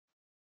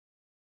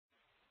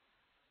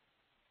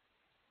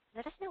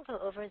Let us now go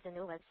over the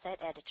new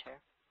website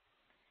editor.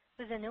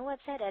 With the new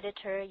website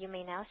editor, you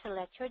may now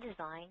select your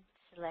design,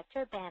 select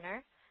your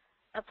banner,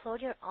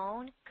 upload your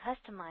own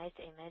customized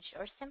image,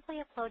 or simply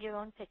upload your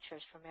own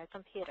pictures from your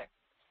computer.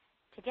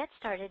 To get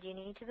started, you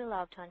need to be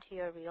logged onto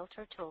your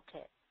Realtor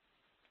Toolkit.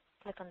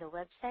 Click on the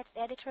website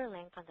editor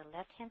link on the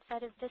left-hand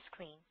side of the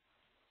screen.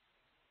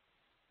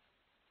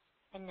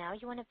 And now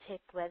you want to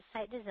pick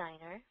Website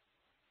Designer.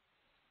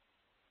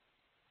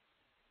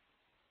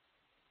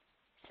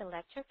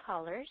 Select your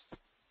colors.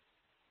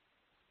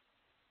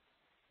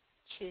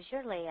 Choose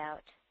your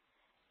layout.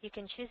 You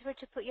can choose where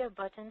to put your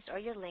buttons or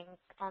your link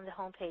on the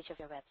home page of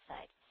your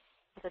website.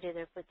 You could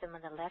either put them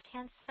on the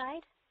left-hand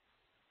side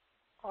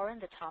or on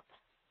the top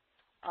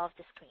of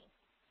the screen.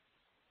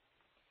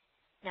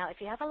 Now,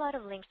 if you have a lot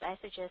of links, I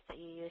suggest that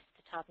you use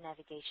the top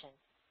navigation.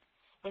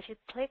 If you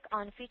click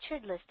on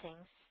Featured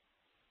Listings,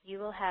 you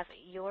will have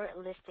your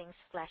listings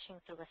flashing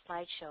through a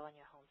slideshow on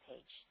your home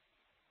page.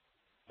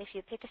 If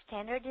you pick a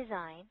standard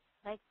design,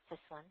 like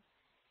this one,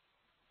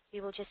 you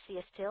will just see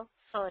a still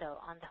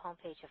photo on the home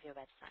page of your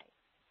website.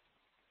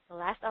 The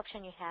last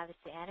option you have is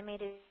the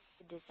animated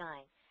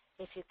design.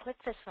 If you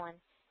click this one,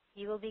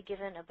 you will be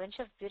given a bunch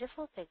of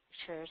beautiful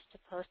pictures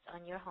to post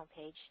on your home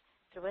page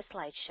through a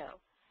slideshow.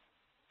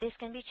 This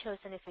can be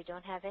chosen if you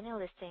don't have any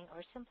listing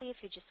or simply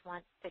if you just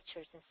want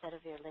pictures instead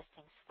of your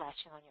listings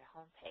flashing on your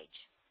home page.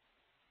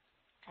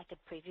 I could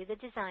preview the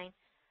design,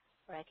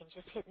 or I can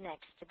just hit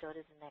Next to go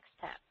to the next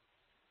step.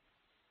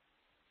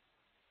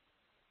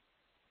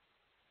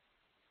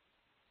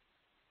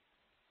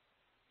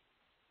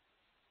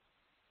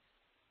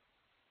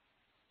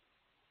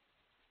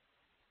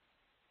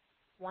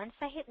 Once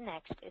I hit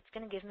Next, it's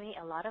going to give me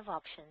a lot of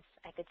options.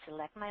 I could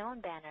select my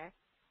own banner,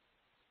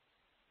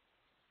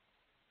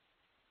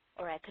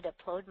 or I could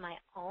upload my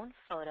own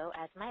photo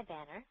as my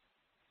banner.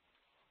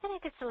 Then I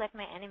could select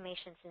my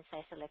animation since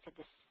I selected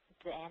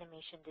the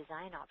animation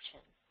design option.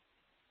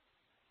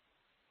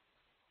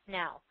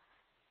 Now,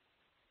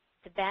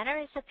 the banner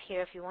is up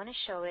here. If you want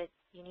to show it,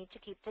 you need to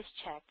keep this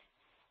checked.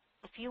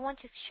 If you want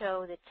to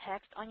show the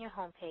text on your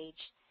home page,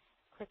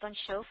 click on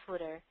Show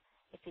Footer.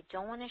 If you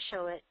don't want to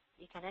show it,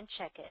 you can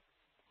uncheck it.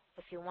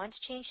 If you want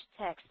to change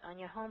the text on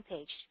your home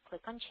page,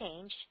 click on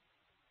Change.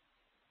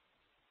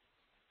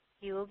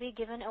 You will be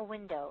given a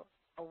window,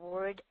 a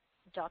Word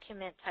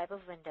document type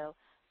of window,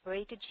 where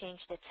you could change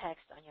the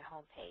text on your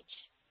home page.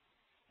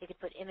 You could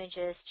put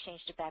images,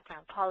 change the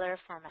background color,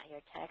 format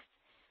your text,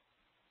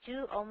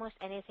 do almost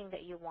anything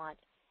that you want,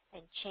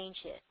 and change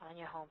it on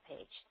your home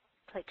page.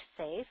 Click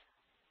Save.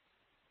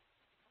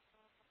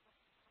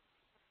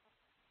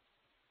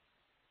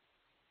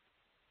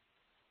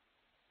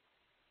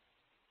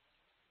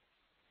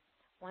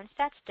 Once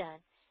that's done,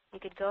 you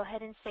could go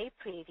ahead and save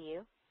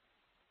Preview,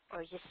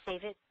 or just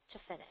save it to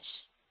finish.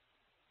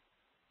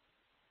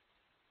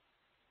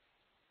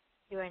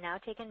 You are now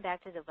taken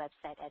back to the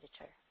website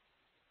editor.